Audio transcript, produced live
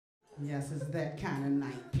Yes, it's that kind of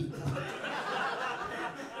night, people.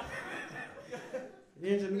 The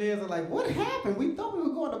engineers are like, what happened? We thought we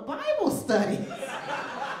were going to Bible study.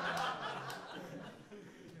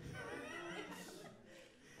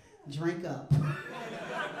 Drink up.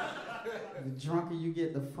 The drunker you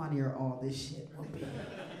get, the funnier all this shit will be.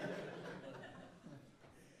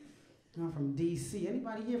 I'm from D.C.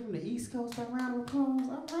 Anybody here from the East Coast? A round of applause.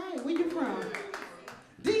 All right, where you from?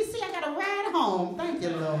 D.C., I got a ride home. Thank you,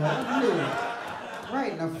 Lord. I knew it.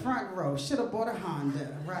 Right in the front row. Should have bought a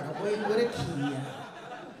Honda. Right away with a Kia.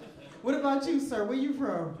 What about you, sir? Where you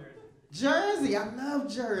from? Jersey. I love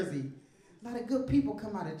Jersey. A lot of good people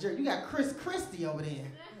come out of Jersey. You got Chris Christie over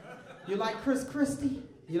there. You like Chris Christie?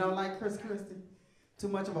 You don't like Chris Christie? Too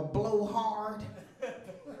much of a blowhard? All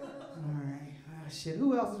right. Oh, shit.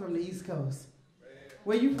 Who else is from the East Coast?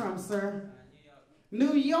 Where you from, sir?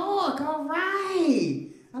 New York. All right.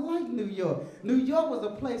 I like New York. New York was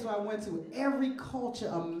a place where I went to. Every culture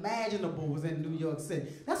imaginable was in New York City.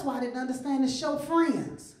 That's why I didn't understand the show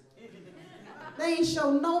Friends. They ain't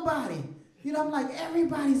show nobody. You know, I'm like,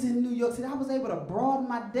 everybody's in New York City. I was able to broaden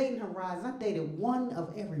my dating horizon. I dated one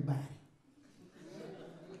of everybody.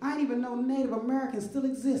 I didn't even know Native Americans still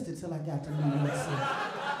existed till I got to New York City.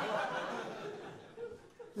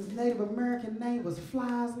 His Native American name was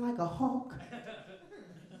Flies Like a Hawk.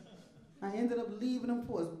 I ended up leaving him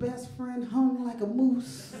for his best friend, Hung Like a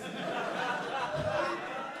Moose.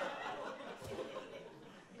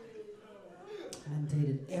 I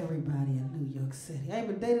dated everybody in New York City. I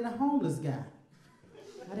even dated a homeless guy.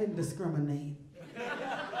 I didn't discriminate.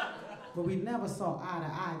 But we never saw eye to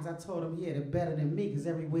eye because I told him he had it better than me because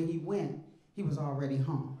everywhere he went, he was already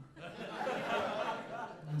home.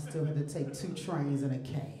 I still had to take 2 trains and a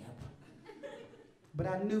cab. But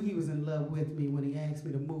I knew he was in love with me when he asked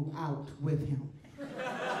me to move out with him.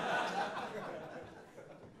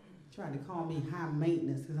 Tried to call me high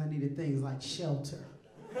maintenance because I needed things like shelter.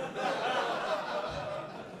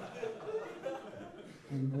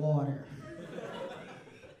 And water.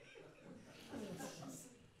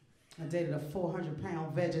 I dated a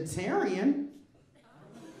 400-pound vegetarian.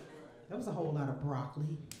 That was a whole lot of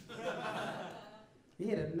broccoli. He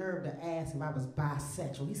had a nerve to ask if I was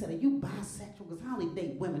bisexual. He said, are you bisexual? Because I only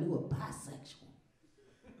date women who are bisexual.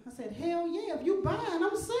 I said, hell yeah, if you bi,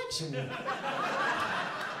 I'm sexual.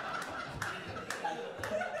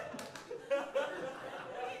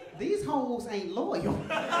 These hoes ain't loyal.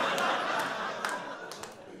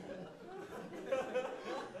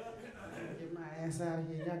 Out of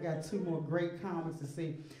here. Y'all got 2 more great comics to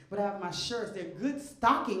see. But I have my shirts. They're good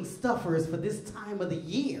stocking stuffers for this time of the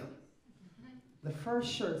year. The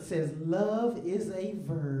first shirt says, love is a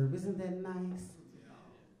verb. Isn't that nice?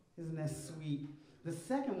 Isn't that sweet? The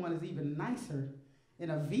second one is even nicer in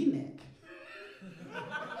a V-neck.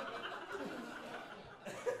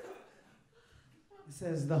 It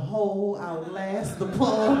says, the whole outlasts the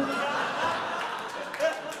pole.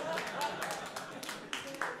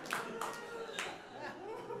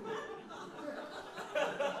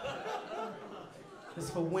 It's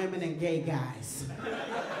for women and gay guys.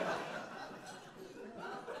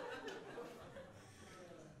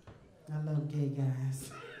 I love gay guys.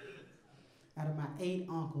 Out of my 8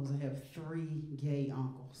 uncles, I have 3 gay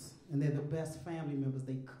uncles. And they're the best family members.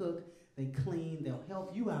 They cook, they clean, they'll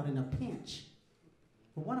help you out in a pinch.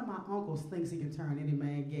 But one of my uncles thinks he can turn any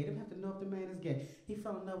man gay. They don't have to know if the man is gay. He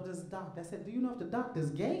fell in love with this doctor. I said, do you know if the doctor's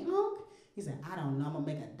gay, Unc? He said, I don't know. I'm going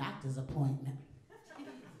to make a doctor's appointment.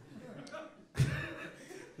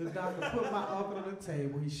 The doctor put my uncle on the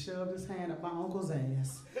table. He shoved his hand up my uncle's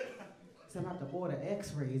ass. He said, I'm about to order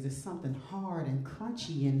x-rays. There's something hard and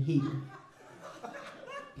crunchy in here.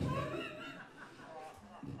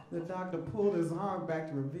 The doctor pulled his arm back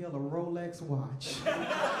to reveal a Rolex watch.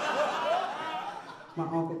 My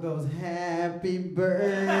uncle goes, happy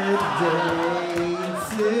birthday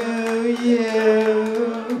to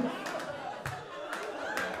you.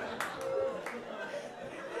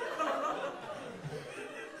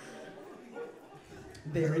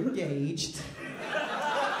 They're engaged.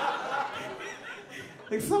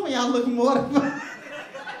 Like some of y'all look mortified.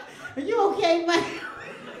 Are you okay, man?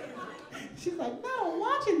 She's like, no, I'm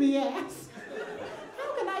watching the ass.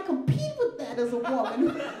 How can I compete with that as a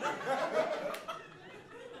woman?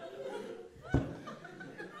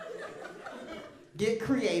 Get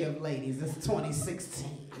creative, ladies. It's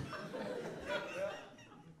 2016.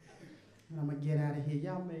 I'm gonna get out of here.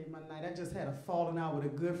 Y'all made my night. I just had a falling out with a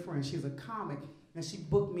good friend. She's a comic, and she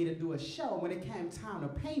booked me to do a show. When it came time to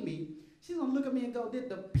pay me, she's gonna look at me and go, did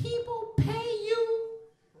the people pay you?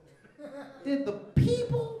 Did the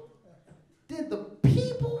people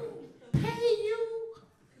pay you?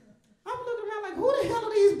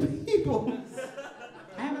 people.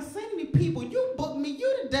 I haven't seen any people. You booked me.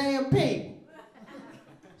 You the damn people.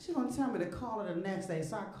 She gonna tell me to call her the next day.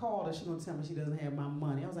 So I called her. She gonna tell me she doesn't have my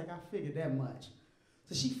money. I was like, I figured that much.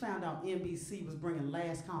 So she found out NBC was bringing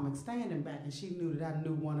Last Comic Standing back, and she knew that I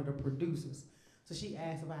knew one of the producers. So she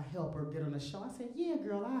asked if I help her get on the show. I said, yeah,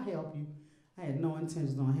 girl, I'll help you. I had no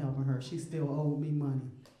intentions on helping her. She still owed me money.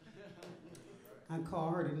 I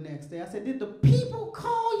called her the next day. I said, did the people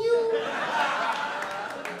call you?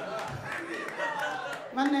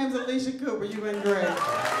 My name's Alycia Cooper. You've been great.